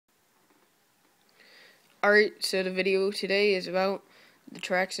Alright, so the video today is about the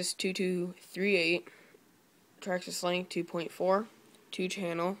traxxas 2238, traxxas length 2.4,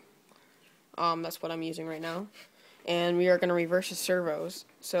 2-channel. That's what I'm using right now. And we are going to reverse the servos.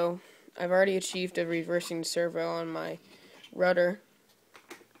 So, I've already achieved a reversing servo on my rudder.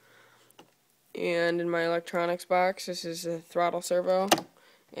 And in my electronics box, this is a throttle servo,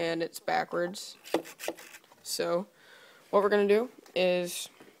 and it's backwards. So, what we're going to do is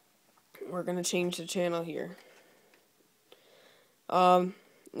we're going to change the channel here. Now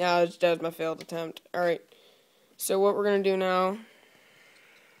that was my failed attempt. Alright, so what we're going to do now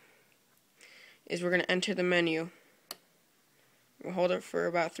is we're going to enter the menu. We'll hold it for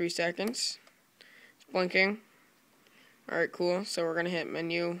about 3 seconds. It's blinking. Alright, cool. So we're going to hit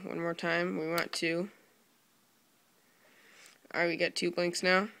menu one more time. We want 2. Alright, we got 2 blinks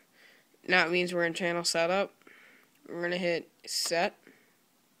now. Now it means we're in channel setup. We're going to hit set.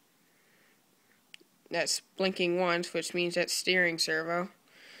 That's blinking once, which means that's steering servo.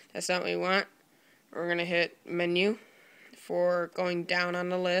 That's not what we want. We're going to hit menu for going down on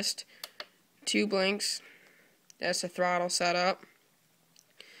the list. 2 blinks. That's the throttle setup.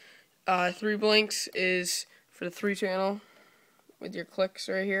 3 blinks is for the 3-channel with your clicks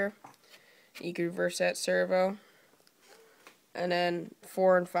right here. You can reverse that servo. And then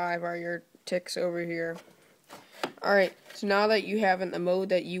 4 and 5 are your ticks over here. Alright, so now that you have in the mode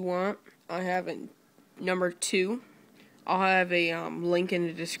that you want, I have it number 2. I'll have a link in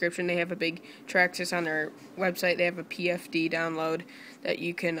the description. They have a big traxxas on their website. They have a PFD download that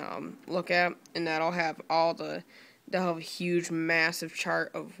you can look at, and that'll have they'll have a huge, massive chart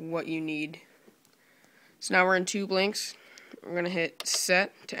of what you need. So now we're in 2 blinks. We're going to hit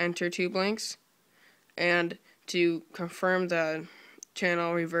set to enter 2 blinks, and to confirm the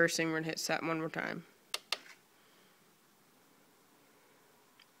channel reversing, we're going to hit set one more time.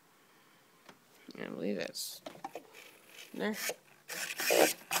 I believe that's there.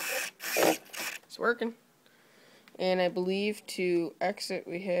 It's working. And I believe to exit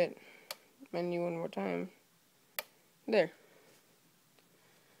we hit menu one more time. There.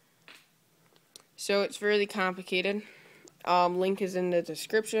 So it's really complicated. Link is in the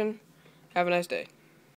description. Have a nice day.